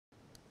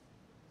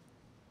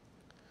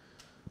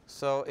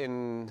So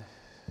in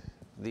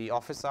the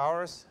office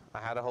hours, I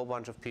had a whole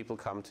bunch of people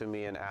come to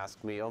me and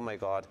ask me, oh my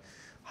God,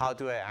 how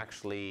do I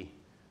actually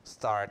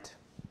start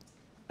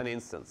an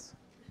instance?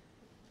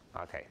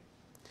 Okay.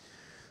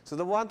 So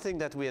the one thing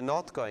that we are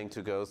not going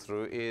to go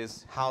through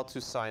is how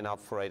to sign up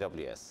for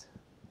AWS.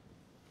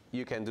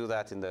 You can do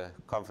that in the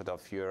comfort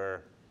of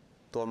your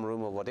dorm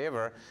room or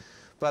whatever,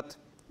 but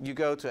you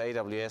go to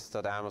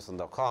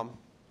aws.amazon.com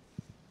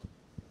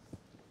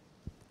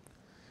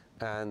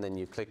and then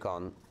you click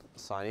on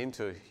sign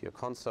into your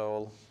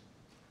console.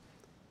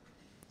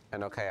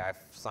 And okay,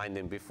 I've signed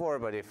in before,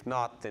 but if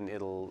not, then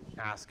it'll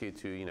ask you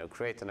to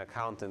create an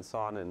account and so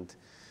on. And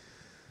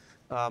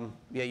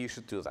yeah, you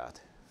should do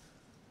that.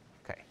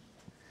 Okay.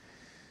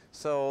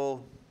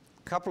 So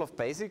a couple of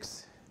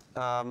basics.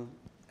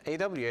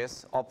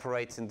 AWS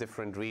operates in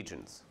different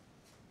regions.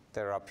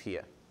 They're up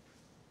here.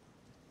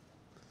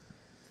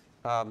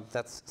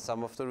 That's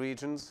some of the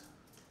regions.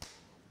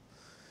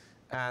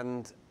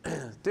 And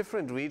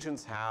different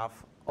regions have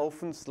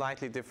often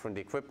slightly different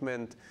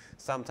equipment,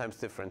 sometimes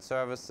different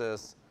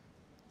services,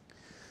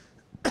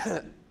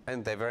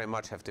 and they very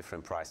much have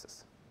different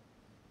prices.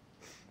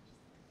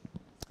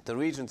 The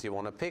regions you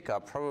want to pick are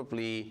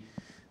probably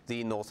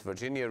the North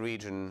Virginia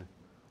region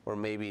or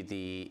maybe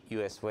the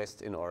US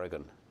West in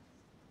Oregon.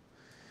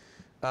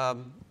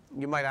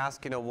 You might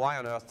ask, why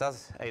on earth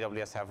does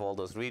AWS have all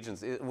those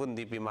regions? Wouldn't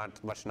it be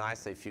much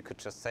nicer if you could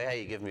just say,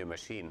 hey, give me a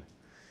machine?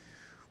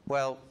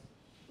 Well,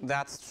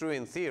 that's true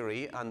in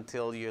theory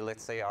until you,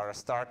 let's say, are a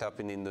startup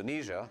in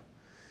Indonesia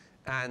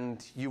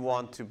and you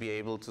want to be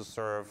able to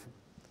serve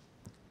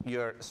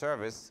your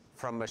service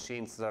from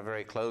machines that are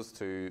very close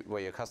to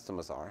where your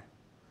customers are.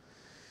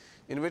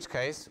 In which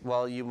case,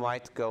 well, you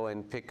might go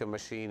and pick a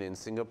machine in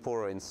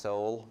Singapore or in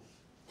Seoul.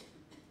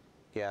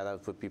 Yeah,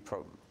 that would be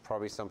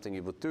probably something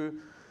you would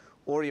do.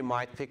 Or you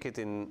might pick it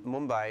in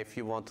Mumbai if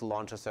you want to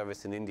launch a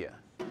service in India.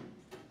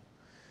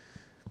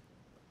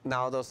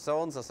 Now, those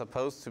zones are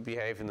supposed to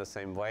behave in the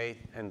same way,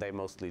 and they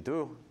mostly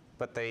do,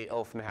 but they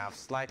often have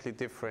slightly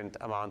different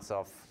amounts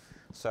of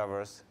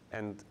servers,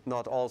 and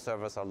not all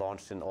servers are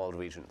launched in all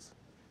regions.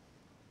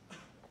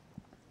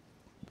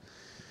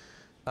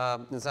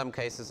 In some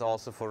cases,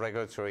 also for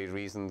regulatory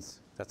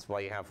reasons, that's why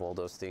you have all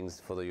those things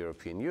for the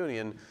European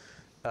Union.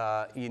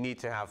 You need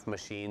to have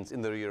machines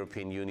in the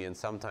European Union,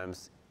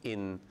 sometimes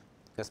in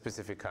a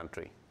specific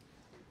country.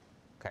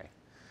 Okay.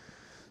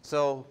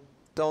 So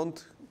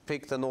don't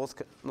pick the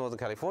Northern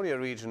California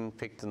region,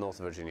 pick the North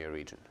Virginia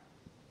region.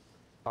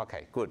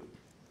 Okay, good.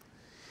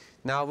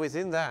 Now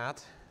within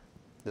that,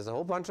 there's a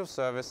whole bunch of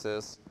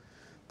services.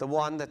 The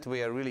one that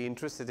we are really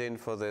interested in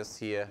for this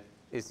here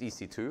is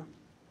EC2.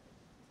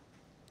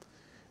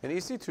 And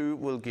EC2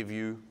 will give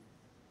you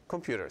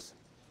computers.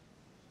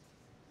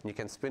 You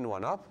can spin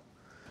one up.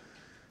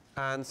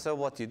 And so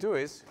what you do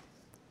is,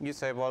 you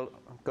say, well,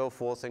 go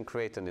forth and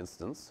create an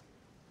instance.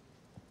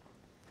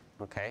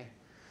 Okay.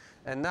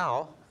 And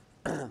now,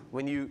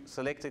 when you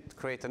select it,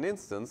 create an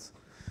instance,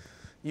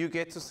 you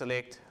get to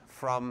select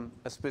from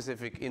a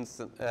specific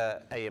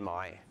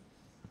AMI.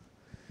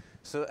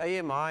 So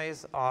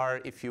AMIs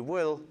are, if you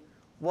will,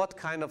 what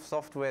kind of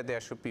software there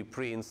should be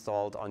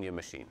pre-installed on your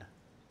machine.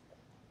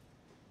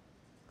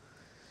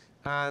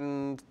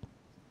 And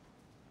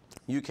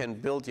you can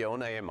build your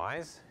own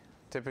AMIs.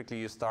 Typically,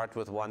 you start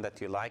with one that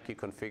you like, you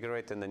configure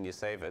it, and then you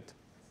save it,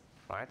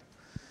 right?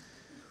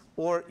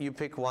 Or you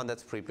pick one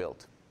that's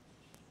pre-built.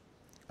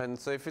 And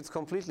so if it's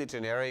completely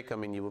generic, I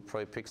mean, you would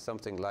probably pick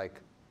something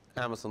like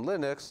Amazon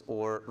Linux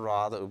or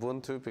rather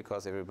Ubuntu,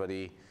 because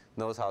everybody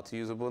knows how to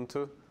use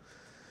Ubuntu.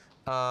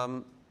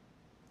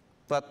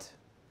 But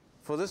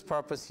for this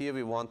purpose here,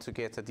 we want to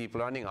get a deep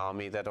learning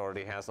army that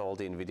already has all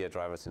the NVIDIA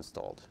drivers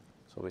installed.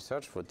 So we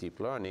search for deep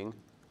learning.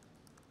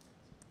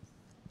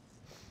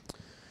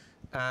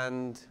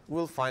 And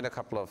we'll find a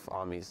couple of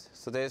armies.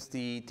 So there's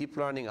the deep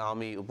learning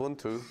army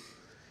Ubuntu,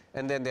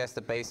 and then there's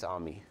the base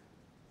army.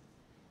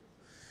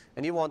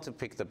 And you want to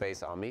pick the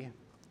base army,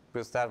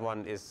 because that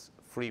one is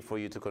free for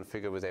you to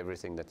configure with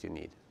everything that you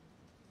need.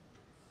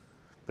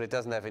 But it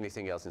doesn't have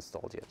anything else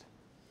installed yet.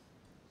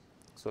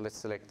 So let's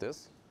select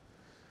this.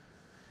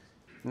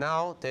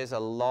 Now there's a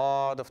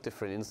lot of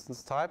different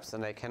instance types,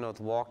 and I cannot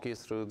walk you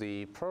through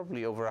the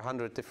probably over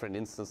 100 different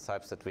instance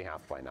types that we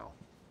have by now.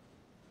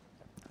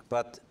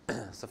 But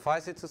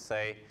suffice it to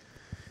say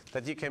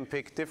that you can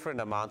pick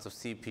different amounts of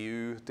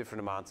CPU,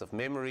 different amounts of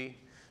memory,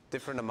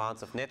 different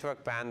amounts of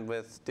network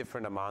bandwidth,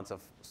 different amounts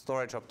of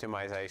storage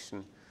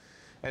optimization,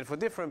 and for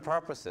different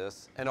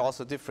purposes, and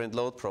also different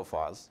load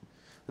profiles.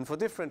 And for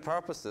different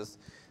purposes,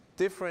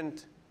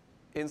 different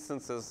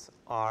instances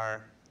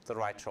are the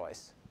right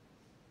choice.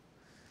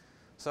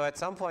 So at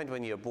some point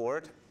when you're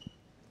bored,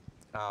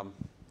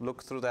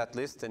 look through that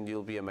list and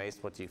you'll be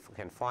amazed what you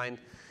can find.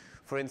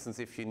 For instance,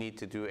 if you need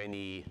to do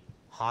any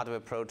hardware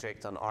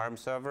project on ARM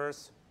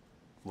servers,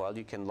 well,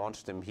 you can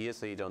launch them here,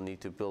 so you don't need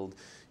to build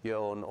your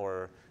own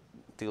or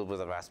deal with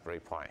a Raspberry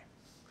Pi.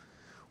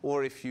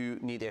 Or if you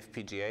need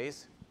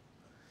FPGAs,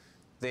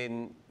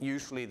 then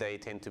usually they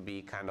tend to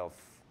be kind of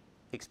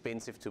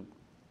expensive to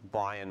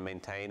buy and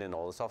maintain in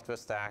all the software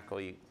stack,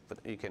 but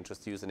you can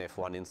just use an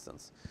F1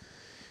 instance.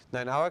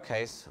 Now in our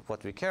case,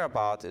 what we care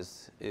about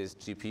is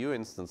GPU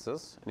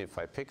instances. And if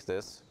I pick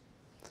this,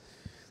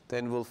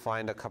 then we'll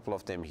find a couple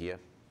of them here.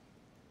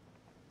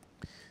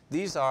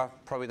 These are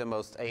probably the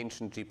most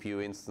ancient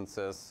GPU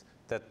instances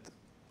that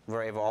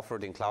were ever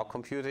offered in cloud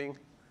computing.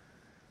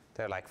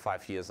 They're like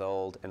 5 years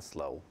old and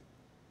slow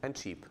and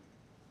cheap.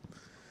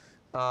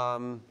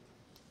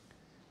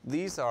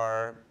 These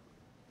are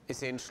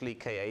essentially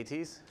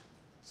K80s,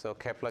 so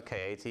Kepler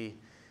K80.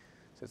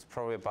 So it's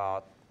probably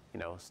about,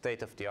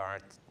 state of the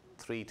art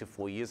 3 to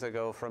 4 years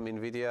ago from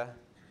NVIDIA.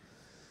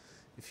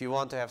 If you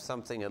want to have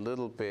something a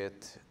little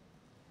bit,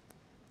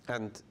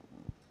 and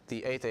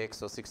the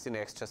 8x or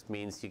 16x just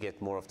means you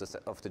get more of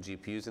the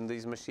GPUs in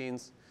these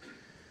machines.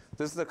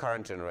 This is the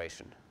current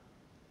generation.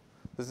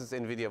 This is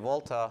NVIDIA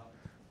Volta.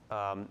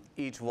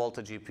 Each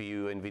Volta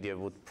GPU, NVIDIA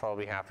would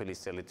probably happily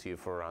sell it to you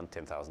for around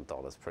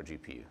 $10,000 per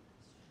GPU.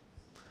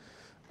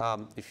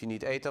 If you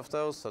need 8 of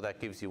those, so that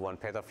gives you 1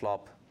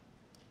 petaflop,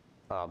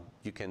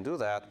 you can do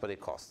that, but it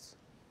costs.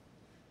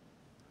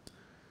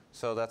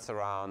 So that's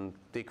around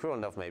the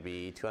equivalent of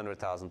maybe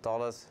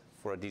 $200,000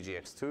 for a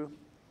DGX2.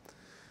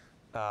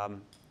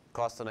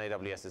 Cost on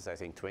AWS is, I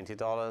think,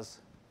 $20,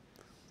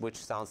 which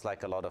sounds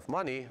like a lot of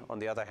money. On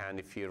the other hand,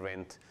 if you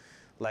rent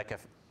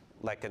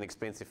like an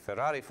expensive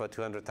Ferrari for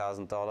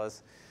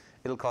 $200,000,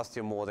 it'll cost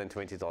you more than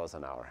 $20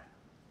 an hour.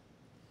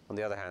 On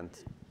the other hand,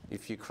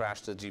 if you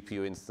crash the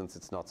GPU instance,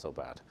 it's not so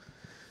bad.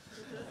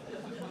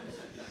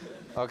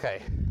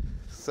 OK,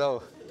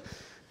 so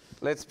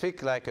let's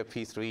pick like a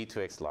P3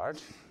 2x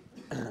large.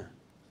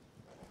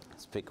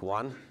 Let's pick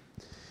one.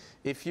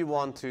 If you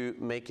want to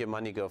make your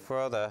money go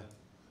further,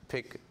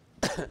 pick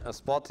a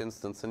spot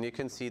instance, and you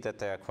can see that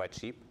they are quite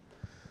cheap.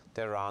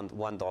 They're around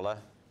 $1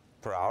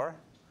 per hour.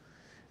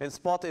 And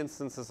spot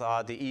instances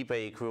are the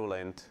eBay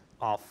equivalent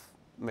of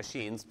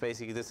machines.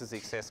 Basically, this is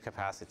excess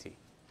capacity.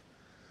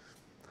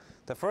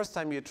 The first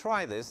time you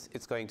try this,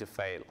 it's going to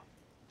fail.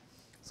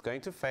 It's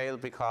going to fail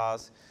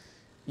because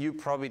you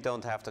probably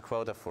don't have the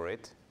quota for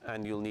it,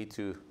 and you'll need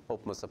to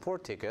open a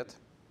support ticket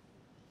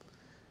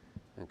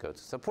and go to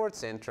Support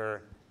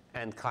Center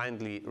and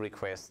kindly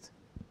request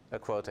a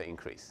quota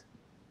increase.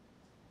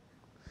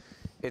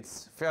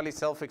 It's fairly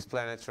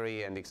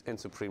self-explanatory and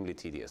supremely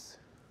tedious.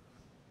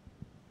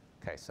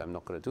 OK, so I'm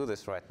not going to do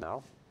this right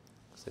now,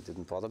 because I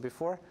didn't bother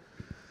before.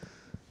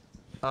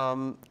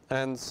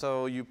 And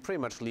so you pretty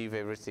much leave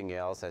everything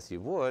else as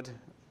you would.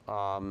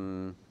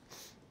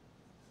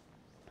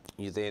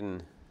 You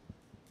then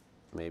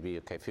maybe,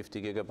 OK,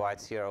 50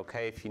 gigabytes here.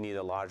 OK, if you need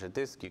a larger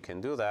disk, you can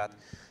do that.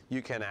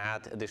 You can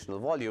add additional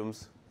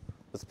volumes.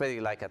 It's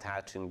basically like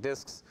attaching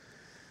disks.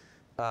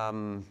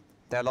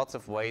 There are lots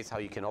of ways how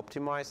you can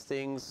optimize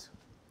things.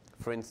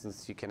 For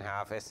instance, you can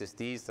have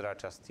SSDs that are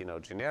just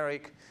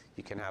generic.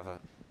 You can have a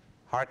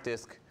hard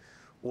disk,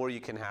 or you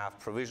can have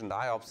provisioned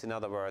IOPS. In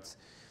other words,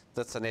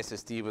 that's an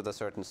SSD with a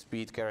certain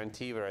speed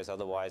guarantee, whereas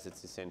otherwise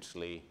it's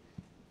essentially,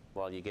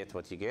 well, you get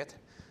what you get.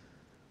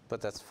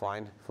 But that's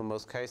fine for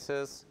most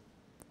cases.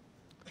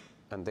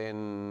 And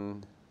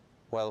then,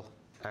 well,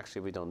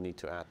 actually we don't need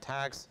to add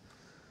tags,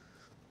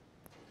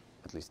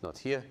 at least not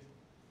here.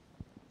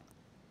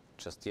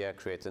 Just, yeah,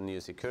 create a new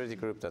security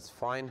group, that's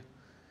fine.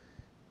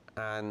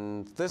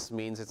 And this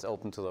means it's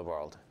open to the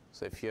world.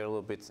 So if you're a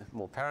little bit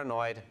more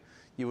paranoid,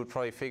 you would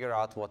probably figure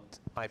out what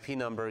IP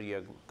number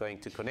you're going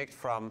to connect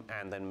from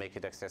and then make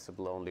it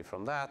accessible only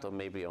from that, or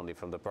maybe only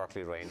from the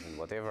Berkeley range and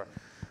whatever.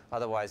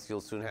 Otherwise,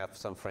 you'll soon have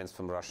some friends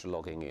from Russia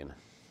logging in.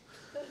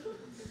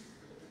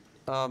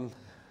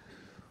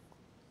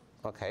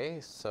 OK,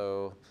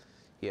 so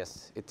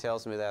yes, it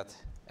tells me that,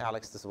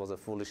 Alex, this was a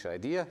foolish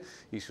idea.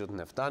 You shouldn't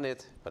have done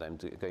it, but I'm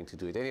going to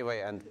do it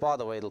anyway. And by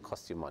the way, it'll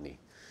cost you money.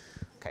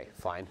 OK,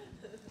 fine.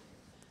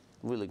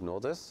 We'll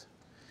ignore this.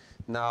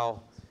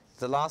 Now,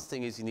 the last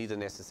thing is you need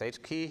an SSH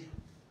key.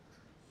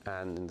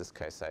 And in this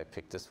case, I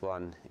picked this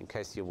one. In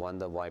case you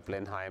wonder why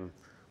Blenheim,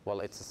 well,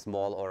 it's a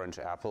small orange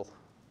apple.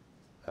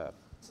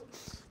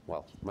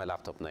 Well, my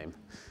laptop name.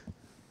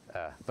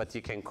 But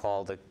you can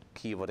call the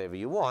key whatever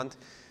you want,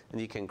 and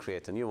you can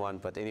create a new one.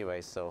 But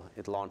anyway, so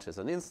it launches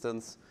an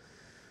instance.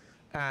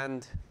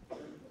 And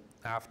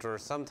after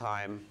some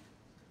time,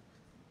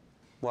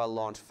 well,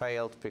 launch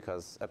failed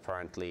because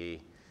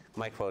apparently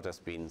my quota has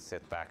been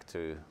set back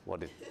to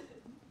what it,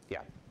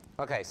 yeah.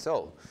 OK,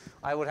 so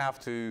I would have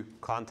to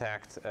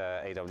contact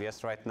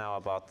AWS right now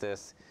about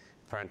this.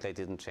 Apparently, I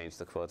didn't change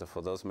the quota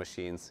for those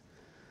machines.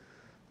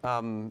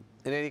 In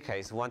any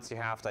case, once you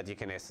have that, you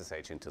can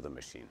SSH into the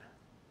machine.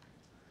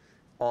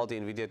 All the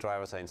NVIDIA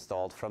drivers are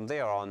installed. From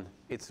there on,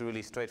 it's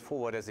really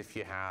straightforward as if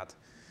you had,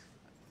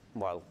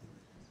 well,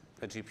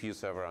 a GPU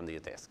server under your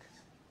desk.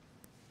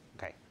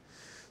 OK.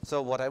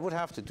 So what I would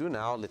have to do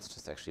now, let's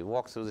just actually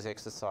walk through this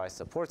exercise.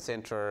 Support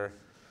Center.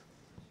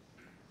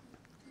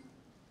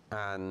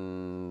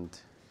 And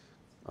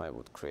I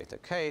would create a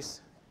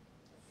case.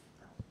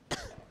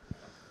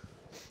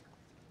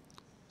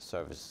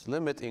 Service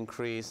limit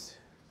increase.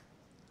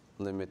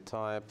 Limit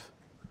type.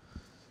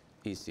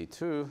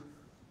 EC2.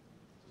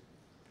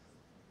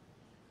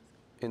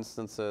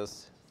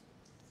 instances,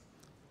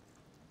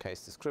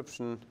 case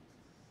description,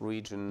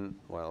 region,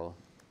 well,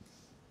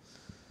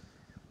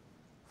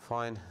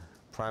 fine.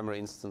 Primary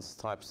instance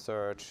type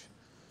search,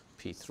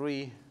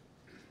 P3,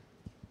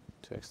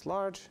 2x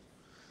large.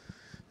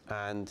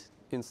 And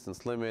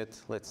instance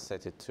limit, let's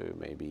set it to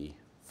maybe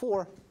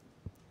 4.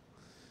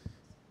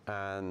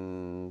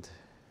 And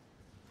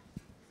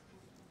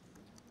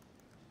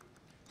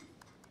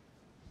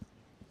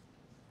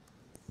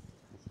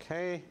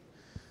okay,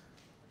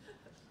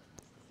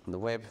 on the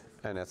web,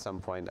 and at some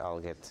point I'll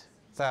get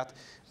that.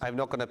 I'm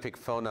not going to pick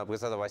phone up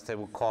because otherwise they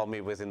will call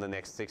me within the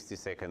next 60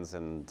 seconds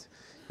and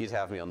you'd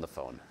have me on the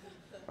phone,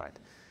 right?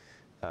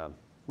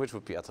 Which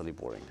would be utterly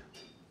boring.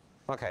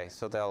 Okay,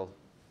 so they'll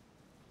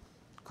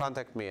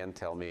contact me and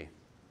tell me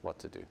what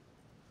to do.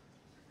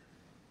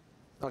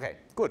 Okay,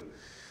 good.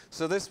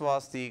 So this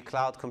was the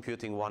Cloud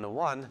Computing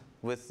 101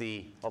 with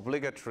the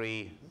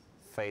obligatory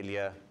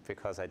failure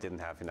because I didn't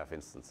have enough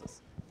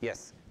instances.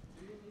 Yes?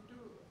 Do you need to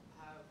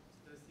have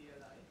the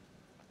CLI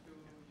to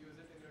use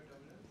it in your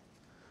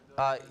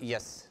terminal?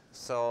 Yes.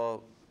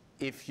 So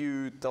if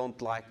you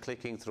don't like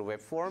clicking through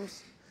web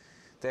forms,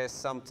 there's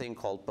something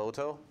called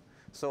Boto.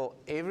 So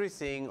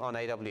everything on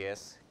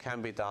AWS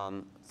can be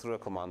done through a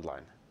command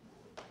line.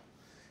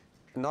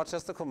 Not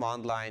just a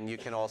command line, you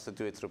can also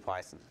do it through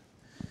Python.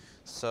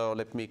 So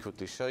let me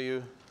quickly show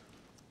you.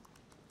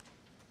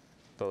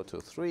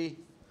 Boto 3.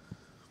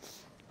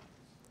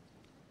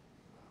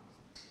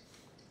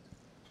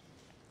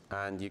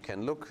 And you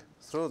can look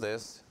through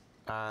this,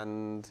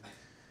 and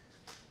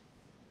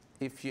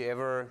if you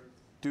ever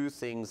do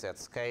things at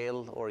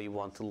scale or you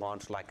want to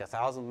launch like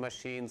 1,000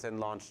 machines and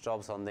launch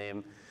jobs on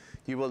them,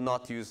 you will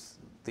not use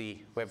the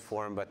web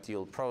form, but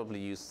you'll probably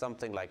use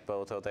something like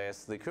Boto.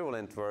 There's the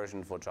equivalent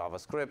version for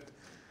JavaScript.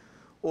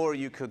 Or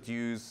you could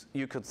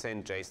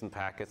send JSON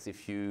packets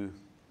if you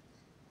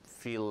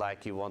feel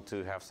like you want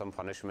to have some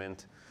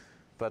punishment.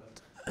 But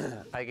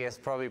I guess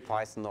probably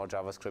Python or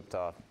JavaScript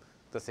are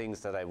the things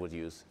that I would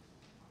use.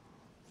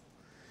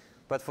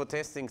 But for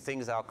testing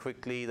things out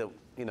quickly, the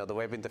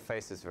web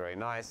interface is very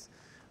nice.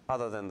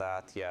 Other than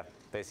that, yeah,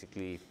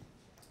 basically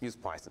use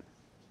Python.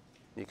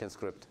 You can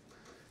script.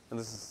 And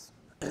this is,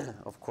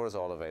 of course,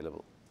 all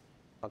available.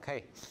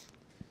 OK.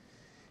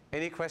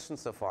 Any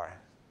questions so far?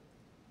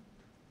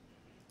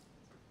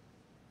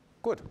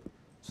 Good.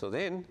 So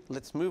then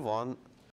let's move on